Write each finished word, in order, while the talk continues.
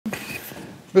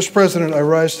Mr. President, I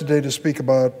rise today to speak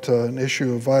about an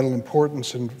issue of vital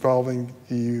importance involving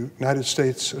the United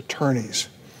States attorneys.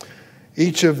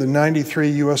 Each of the 93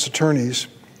 U.S. attorneys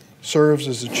serves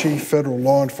as the chief federal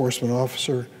law enforcement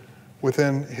officer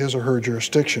within his or her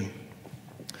jurisdiction.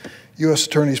 U.S.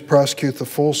 attorneys prosecute the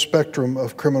full spectrum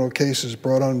of criminal cases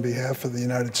brought on behalf of the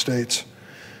United States,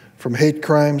 from hate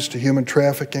crimes to human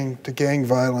trafficking to gang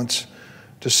violence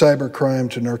to cybercrime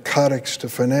to narcotics to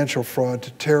financial fraud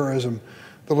to terrorism.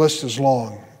 The list is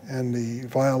long, and the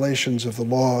violations of the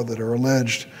law that are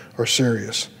alleged are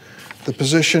serious. The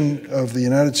position of the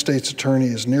United States Attorney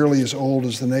is nearly as old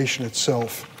as the nation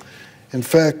itself. In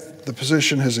fact, the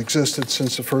position has existed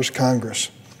since the first Congress.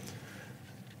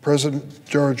 President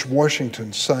George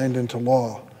Washington signed into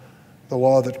law the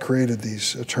law that created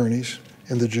these attorneys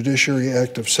in the Judiciary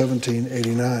Act of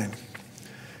 1789.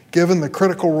 Given the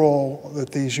critical role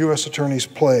that these U.S. attorneys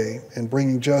play in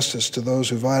bringing justice to those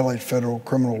who violate federal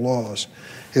criminal laws,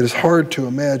 it is hard to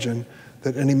imagine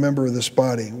that any member of this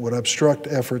body would obstruct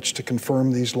efforts to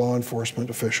confirm these law enforcement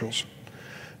officials.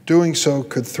 Doing so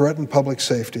could threaten public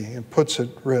safety and puts at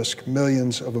risk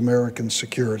millions of Americans'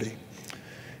 security.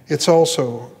 It's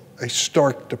also a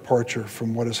stark departure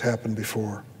from what has happened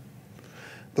before.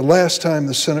 The last time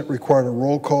the Senate required a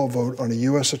roll call vote on a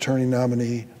U.S. attorney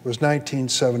nominee was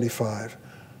 1975.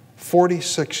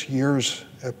 46 years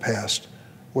have passed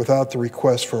without the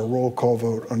request for a roll call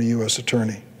vote on a U.S.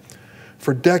 attorney.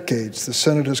 For decades, the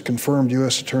Senate has confirmed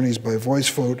U.S. attorneys by voice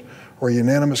vote or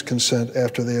unanimous consent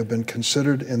after they have been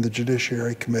considered in the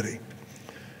Judiciary Committee.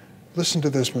 Listen to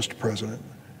this, Mr. President.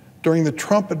 During the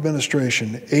Trump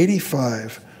administration,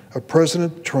 85 of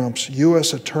President Trump's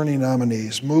U.S. attorney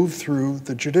nominees moved through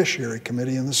the Judiciary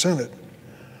Committee in the Senate.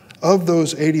 Of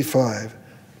those 85,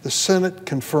 the Senate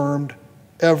confirmed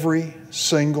every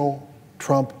single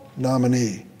Trump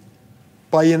nominee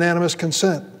by unanimous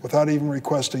consent without even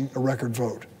requesting a record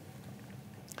vote.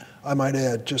 I might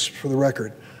add, just for the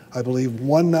record, I believe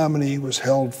one nominee was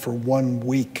held for 1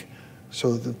 week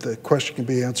so that the question can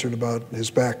be answered about his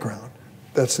background.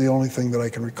 That's the only thing that I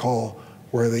can recall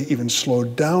where they even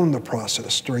slowed down the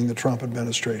process during the Trump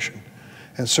administration.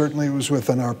 And certainly it was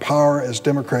within our power as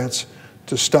Democrats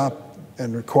to stop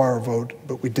and require a vote,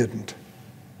 but we didn't.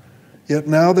 Yet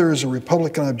now there is a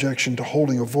Republican objection to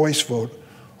holding a voice vote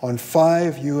on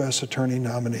 5 U.S. attorney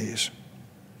nominees.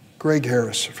 Greg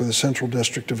Harris for the Central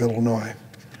District of Illinois,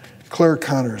 Claire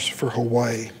Connors for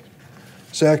Hawaii,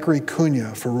 Zachary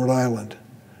Cunha for Rhode Island,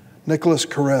 Nicholas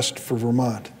Carest for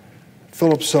Vermont,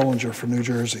 Philip Sellinger for New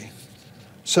Jersey.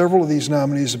 Several of these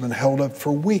nominees have been held up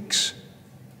for weeks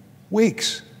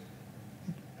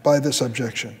by this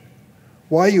objection.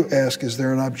 Why, you ask, is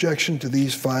there an objection to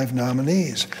these 5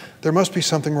 nominees? There must be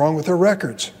something wrong with their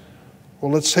records.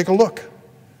 Well, let's take a look.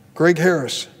 Greg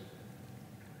Harris,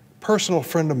 personal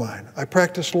friend of mine. I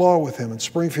practiced law with him in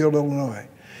Springfield, Illinois.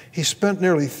 He spent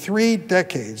nearly 3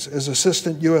 decades as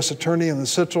assistant U.S. attorney in the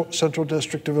Central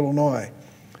District of Illinois.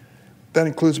 That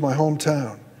includes my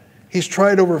hometown. He's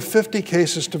tried over 50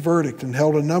 cases to verdict and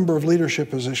held a number of leadership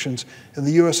positions in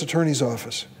the U.S. Attorney's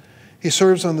Office. He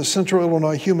serves on the Central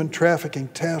Illinois Human Trafficking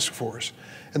Task Force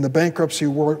and the Bankruptcy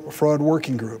Fraud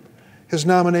Working Group. His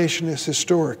nomination is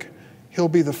historic. He'll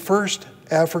be the first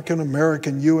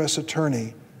African-American U.S.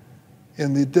 attorney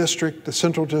in the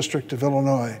Central District of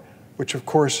Illinois, which of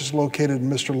course is located in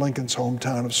Mr. Lincoln's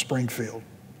hometown of Springfield.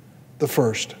 The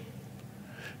first.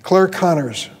 Claire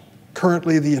Connors,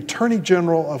 currently the Attorney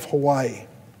General of Hawaii.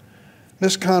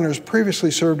 Ms. Connors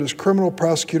previously served as criminal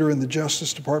prosecutor in the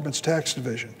Justice Department's Tax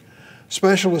Division,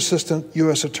 Special Assistant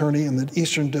U.S. Attorney in the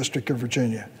Eastern District of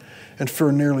Virginia, and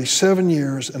for nearly 7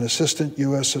 years an Assistant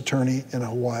U.S. Attorney in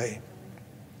Hawaii.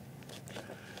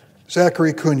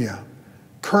 Zachary Cunha,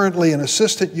 currently an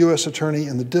Assistant U.S. Attorney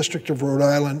in the District of Rhode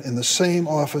Island in the same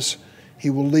office he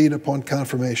will lead upon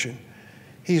confirmation.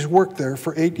 He's worked there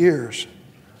for 8 years.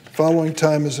 Following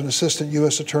time as an Assistant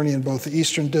U.S. Attorney in both the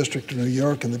Eastern District of New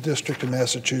York and the District of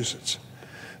Massachusetts.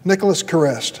 Nicholas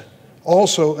Carest,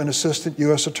 also an Assistant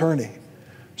U.S. Attorney,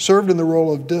 served in the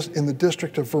role in the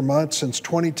District of Vermont since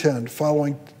 2010,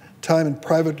 following time in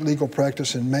private legal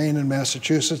practice in Maine and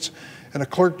Massachusetts and a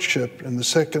clerkship in the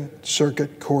Second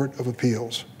Circuit Court of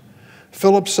Appeals.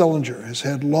 Philip Sellinger has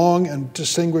had long and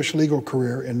distinguished legal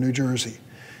career in New Jersey.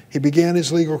 He began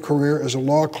his legal career as a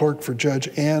law clerk for Judge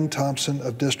Ann Thompson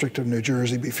of District of New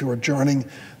Jersey before joining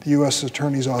the U.S.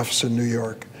 Attorney's Office in New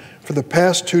York. For the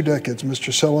past 2 decades,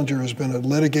 Mr. Sellinger has been a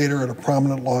litigator at a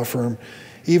prominent law firm,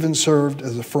 even served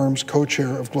as the firm's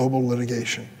co-chair of global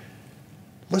litigation.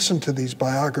 Listen to these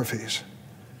biographies.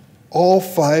 All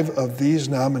 5 of these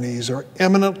nominees are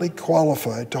eminently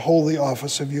qualified to hold the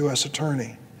office of U.S.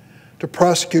 Attorney, to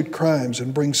prosecute crimes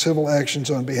and bring civil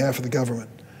actions on behalf of the government,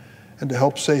 and to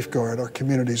help safeguard our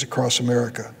communities across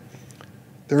America.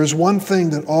 There is one thing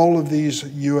that all of these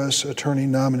U.S. Attorney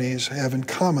nominees have in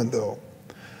common, though.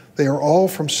 They are all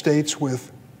from states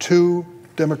with 2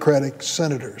 Democratic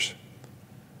senators.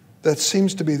 That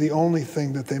seems to be the only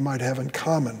thing that they might have in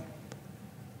common.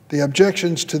 The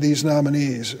objections to these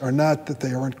nominees are not that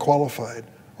they aren't qualified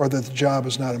or that the job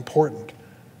is not important.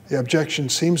 The objection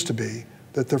seems to be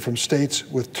that they're from states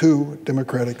with 2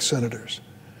 Democratic senators.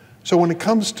 So when it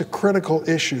comes to critical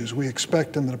issues we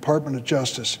expect in the Department of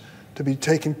Justice to be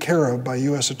taken care of by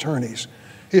U.S. attorneys,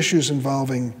 issues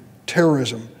involving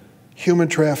terrorism, human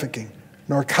trafficking,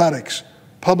 narcotics,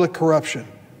 public corruption,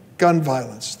 gun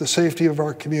violence, the safety of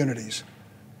our communities,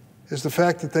 is the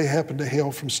fact that they happen to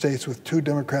hail from states with 2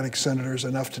 Democratic senators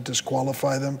enough to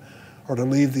disqualify them or to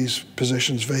leave these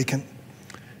positions vacant?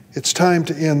 It's time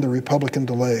to end the Republican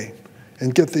delay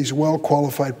and get these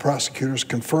well-qualified prosecutors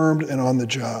confirmed and on the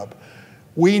job.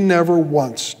 We never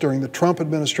once, during the Trump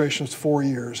administration's 4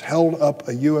 years, held up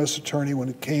a U.S. attorney when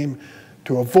it came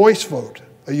to a voice vote,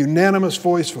 a unanimous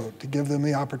voice vote, to give them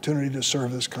the opportunity to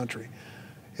serve this country.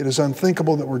 It is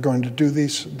unthinkable that we're going to do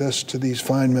this to these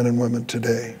fine men and women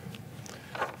today.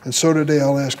 And so today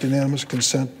I'll ask unanimous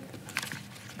consent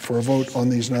for a vote on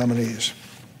these nominees.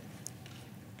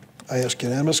 I ask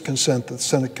unanimous consent that the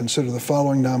Senate consider the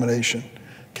following nomination.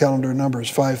 Calendar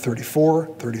numbers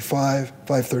 534, 35,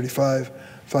 535,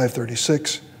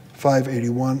 536,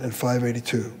 581, and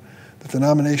 582. That the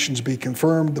nominations be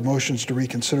confirmed, the motions to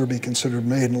reconsider be considered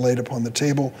made and laid upon the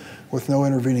table with no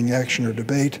intervening action or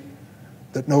debate.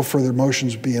 That no further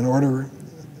motions be in order,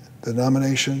 the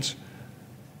nominations.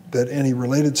 That any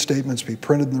related statements be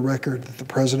printed in the record, that the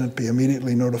President be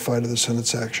immediately notified of the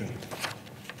Senate's action.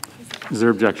 Is there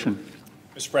objection?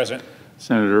 Mr. President.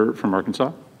 Senator from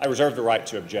Arkansas. I reserve the right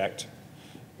to object.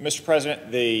 Mr.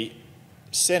 President, the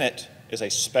Senate is a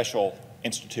special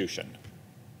institution.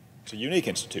 It's a unique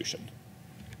institution.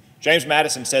 James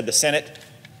Madison said the Senate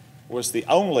was the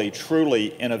only truly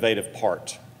innovative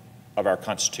part of our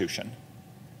Constitution.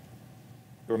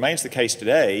 It remains the case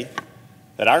today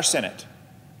that our Senate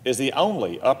is the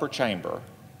only upper chamber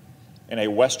in a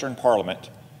Western parliament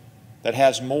that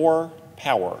has more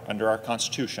power under our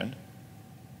Constitution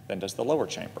than does the lower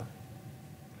chamber.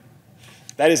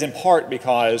 That is in part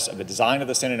because of the design of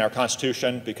the Senate in our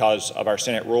Constitution, because of our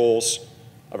Senate rules,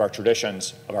 of our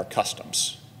traditions, of our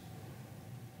customs.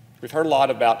 We've heard a lot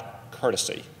about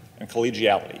courtesy and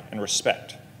collegiality and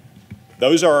respect.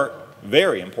 Those are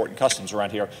very important customs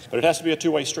around here, but it has to be a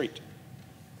two-way street.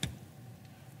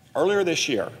 Earlier this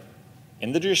year,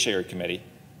 in the Judiciary Committee,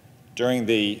 during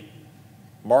the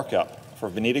markup for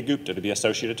Vanita Gupta to be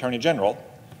Associate Attorney General,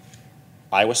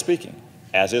 I was speaking,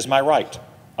 as is my right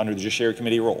under the Judiciary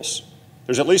Committee rules.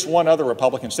 There's at least one other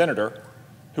Republican senator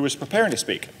who was preparing to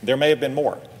speak. There may have been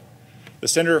more. The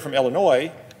senator from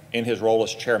Illinois, in his role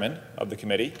as chairman of the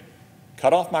committee,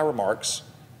 cut off my remarks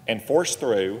and forced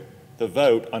through the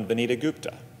vote on Vanita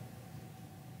Gupta.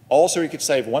 Also, he could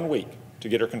save 1 week to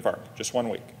get her confirmed, just 1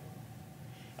 week.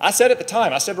 I said at the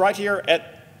time, I said right here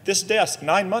at this desk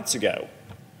 9 months ago,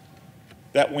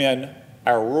 that when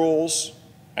our rules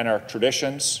and our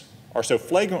traditions are so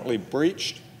flagrantly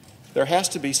breached, there has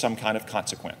to be some kind of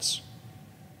consequence.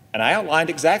 And I outlined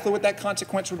exactly what that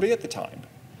consequence would be at the time,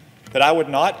 that I would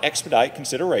not expedite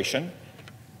consideration,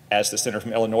 as the senator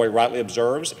from Illinois rightly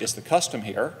observes, is the custom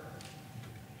here,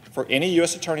 for any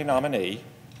U.S. attorney nominee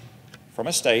from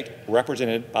a state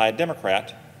represented by a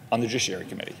Democrat on the Judiciary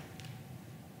Committee.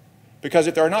 Because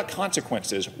if there are not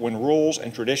consequences when rules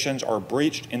and traditions are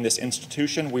breached in this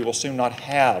institution, we will soon not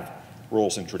have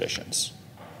rules and traditions.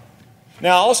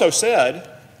 Now, I also said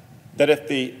that if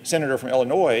the senator from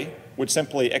Illinois would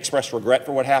simply express regret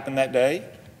for what happened that day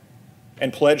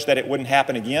and pledge that it wouldn't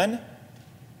happen again,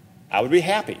 I would be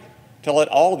happy to let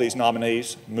all of these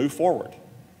nominees move forward.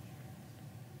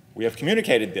 We have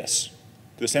communicated this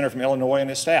to the senator from Illinois and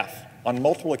his staff on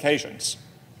multiple occasions.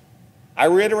 I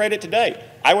reiterate it today.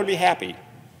 I would be happy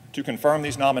to confirm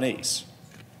these nominees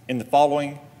in the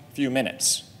following few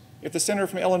minutes if the senator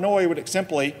from Illinois would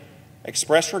simply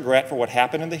express regret for what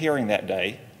happened in the hearing that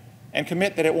day and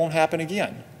commit that it won't happen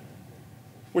again,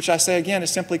 which I say again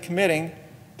is simply committing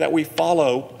that we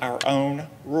follow our own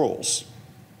rules.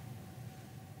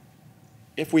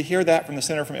 If we hear that from the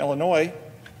senator from Illinois,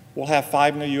 we'll have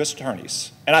 5 new U.S.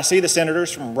 attorneys. And I see the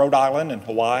senators from Rhode Island and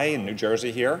Hawaii and New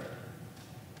Jersey here.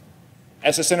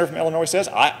 As the senator from Illinois says,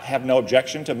 I have no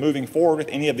objection to moving forward with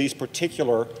any of these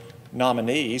particular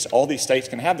nominees, all these states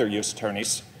can have their U.S.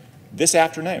 attorneys this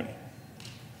afternoon.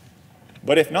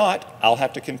 But if not, I'll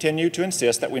have to continue to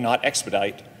insist that we not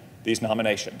expedite these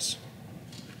nominations.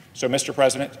 So, Mr.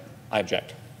 President, I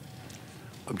object.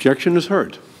 Objection is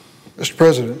heard. Mr.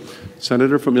 President.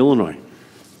 Senator from Illinois.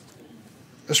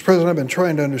 Mr. President, I've been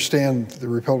trying to understand the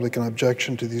Republican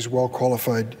objection to these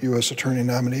well-qualified U.S. attorney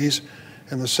nominees,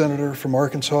 and the senator from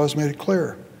Arkansas has made it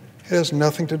clear. It has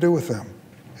nothing to do with them.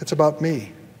 It's about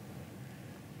me.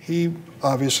 He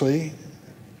obviously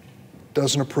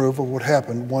doesn't approve of what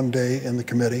happened one day in the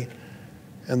committee,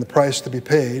 and the price to be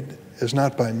paid is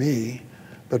not by me,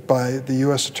 but by the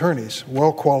U.S. attorneys,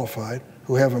 well-qualified,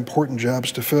 who have important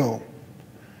jobs to fill.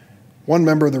 One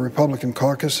member of the Republican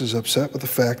caucus is upset with the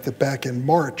fact that back in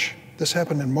March, this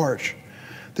happened in March,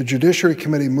 the Judiciary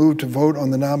Committee moved to vote on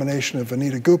the nomination of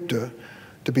Vanita Gupta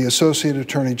to be Associate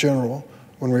Attorney General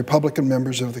when Republican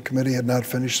members of the committee had not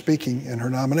finished speaking in her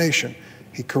nomination.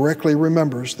 He correctly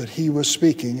remembers that he was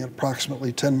speaking at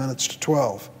approximately 10 minutes to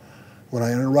 12. When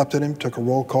I interrupted him, took a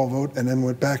roll call vote, and then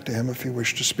went back to him if he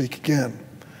wished to speak again.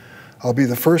 I'll be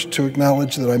the first to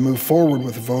acknowledge that I move forward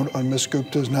with the vote on Ms.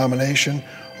 Gupta's nomination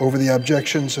over the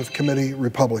objections of committee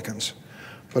Republicans.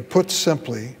 But put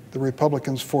simply, the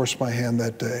Republicans forced my hand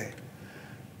that day.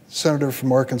 The senator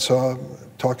from Arkansas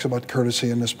talks about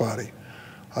courtesy in this body.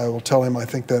 I will tell him I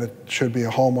think that it should be a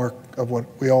hallmark of what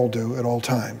we all do at all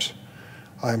times.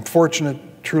 I am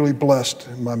fortunate, truly blessed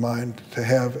in my mind, to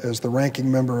have as the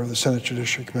ranking member of the Senate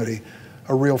Judiciary Committee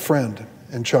a real friend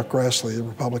in Chuck Grassley, the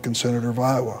Republican senator of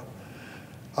Iowa.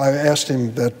 I asked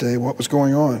him that day what was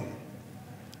going on.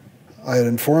 I had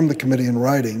informed the committee in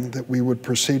writing that we would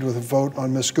proceed with a vote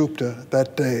on Ms. Gupta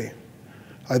that day.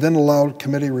 I then allowed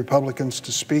committee Republicans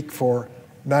to speak for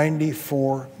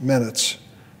 94 minutes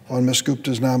on Ms.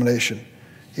 Gupta's nomination,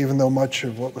 even though much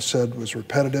of what was said was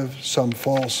repetitive, some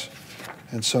false,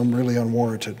 and some really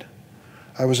unwarranted.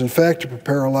 I was in fact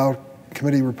to allow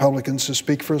committee Republicans to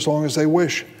speak for as long as they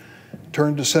wish.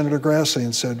 Turned to Senator Grassley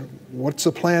and said, "What's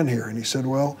the plan here?" And he said,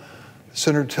 "Well,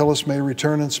 Senator Tillis may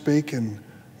return and speak, and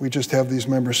we just have these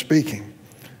members speaking."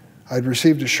 I'd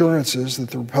received assurances that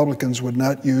the Republicans would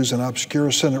not use an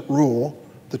obscure Senate rule,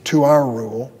 the 2-hour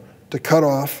rule, to cut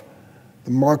off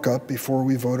the markup before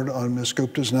we voted on Ms.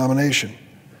 Gupta's nomination.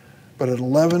 But at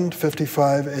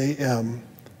 11:55 a.m.,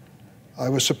 I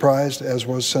was surprised, as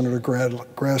was Senator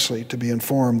Grassley, to be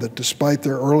informed that despite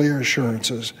their earlier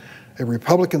assurances, a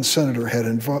Republican senator had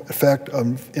in fact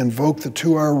invoked the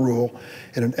 2-hour rule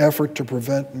in an effort to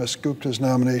prevent Ms. Gupta's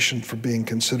nomination from being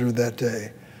considered that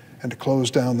day and to close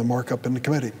down the markup in the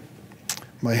committee.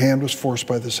 My hand was forced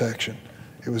by this action.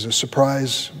 It was a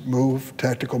surprise move,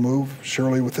 tactical move,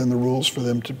 surely within the rules for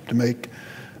them to make,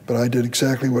 but I did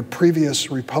exactly what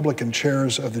previous Republican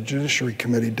chairs of the Judiciary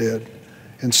Committee did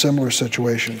in similar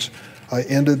situations. I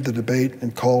ended the debate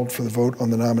and called for the vote on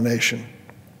the nomination.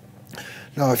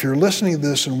 Now, if you're listening to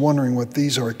this and wondering what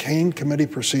these arcane committee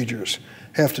procedures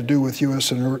have to do with U.S.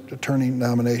 attorney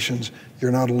nominations,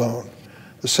 you're not alone.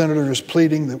 The senator is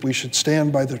pleading that we should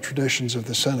stand by the traditions of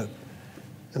the Senate.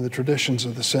 In the traditions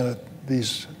of the Senate,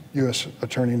 these U.S.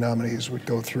 attorney nominees would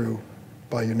go through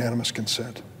by unanimous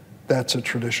consent. That's a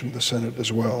tradition of the Senate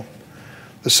as well.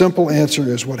 The simple answer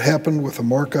is what happened with the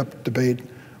markup debate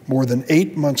more than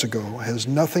 8 months ago has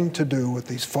nothing to do with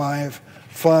these 5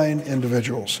 fine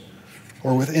individuals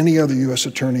or with any other U.S.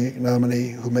 attorney nominee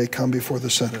who may come before the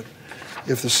Senate.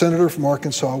 If the senator from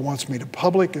Arkansas wants me to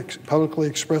publicly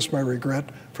express my regret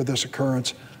for this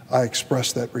occurrence, I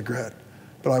express that regret.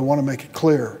 But I want to make it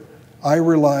clear, I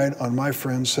relied on my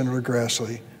friend, Senator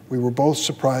Grassley. We were both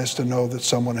surprised to know that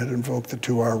someone had invoked the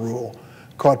 2-hour rule.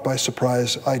 Caught by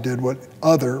surprise, I did what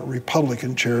other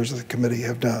Republican chairs of the committee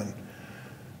have done.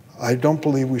 I don't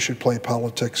believe we should play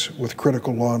politics with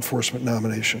critical law enforcement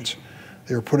nominations.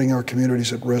 They are putting our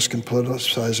communities at risk and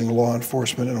politicizing law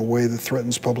enforcement in a way that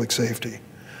threatens public safety.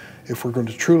 If we're going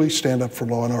to truly stand up for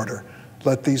law and order,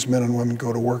 let these men and women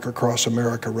go to work across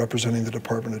America representing the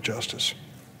Department of Justice.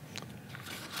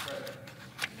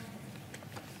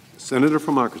 Senator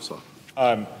from Arkansas.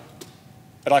 I'd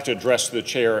like to address to the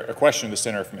chair a question of the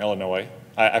senator from Illinois.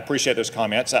 I appreciate those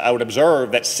comments. I would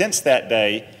observe that since that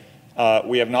day,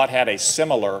 we have not had a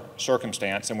similar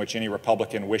circumstance in which any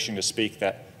Republican wishing to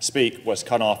speak was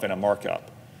cut off in a markup.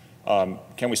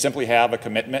 Can we simply have a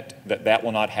commitment that that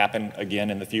will not happen again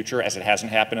in the future, as it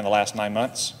hasn't happened in the last 9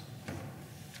 months?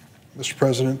 Mr.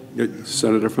 President,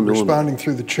 Senator from Illinois. Responding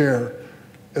through the chair,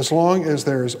 as long as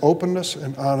there is openness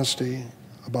and honesty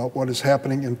about what is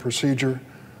happening in procedure,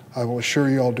 I will assure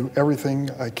you I'll do everything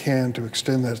I can to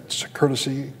extend that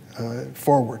courtesy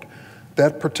forward.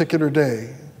 That particular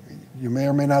day, you may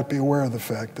or may not be aware of the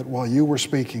fact that while you were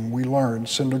speaking, we learned,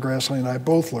 Senator Grassley and I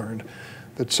both learned,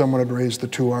 that someone had raised the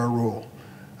 2-hour rule.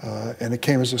 And it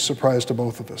came as a surprise to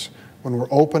both of us. When we're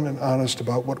open and honest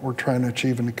about what we're trying to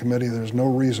achieve in the committee, there's no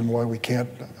reason why we can't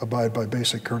abide by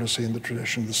basic courtesy and the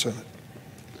tradition of the Senate.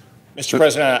 Mr.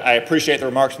 President, I appreciate the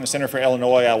remarks from the senator for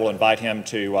Illinois. I will invite him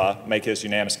to make his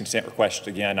unanimous consent request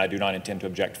again. I do not intend to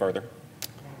object further.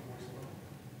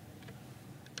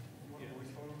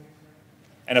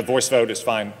 And a voice vote is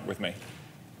fine with me.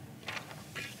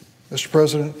 Mr.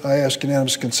 President, I ask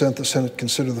unanimous consent the Senate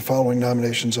consider the following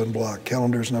nominations en bloc.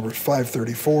 Calendars numbers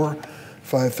 534,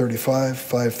 535,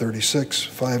 536,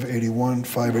 581,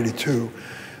 582.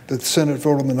 That the Senate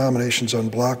vote on the nominations en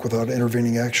bloc without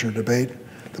intervening action or debate.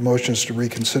 The motions to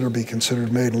reconsider be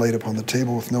considered made and laid upon the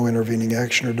table with no intervening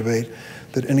action or debate.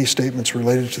 That any statements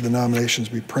related to the nominations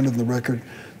be printed in the record.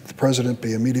 That the President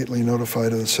be immediately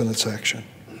notified of the Senate's action.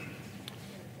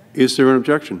 Is there an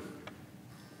objection?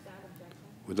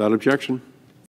 Without objection,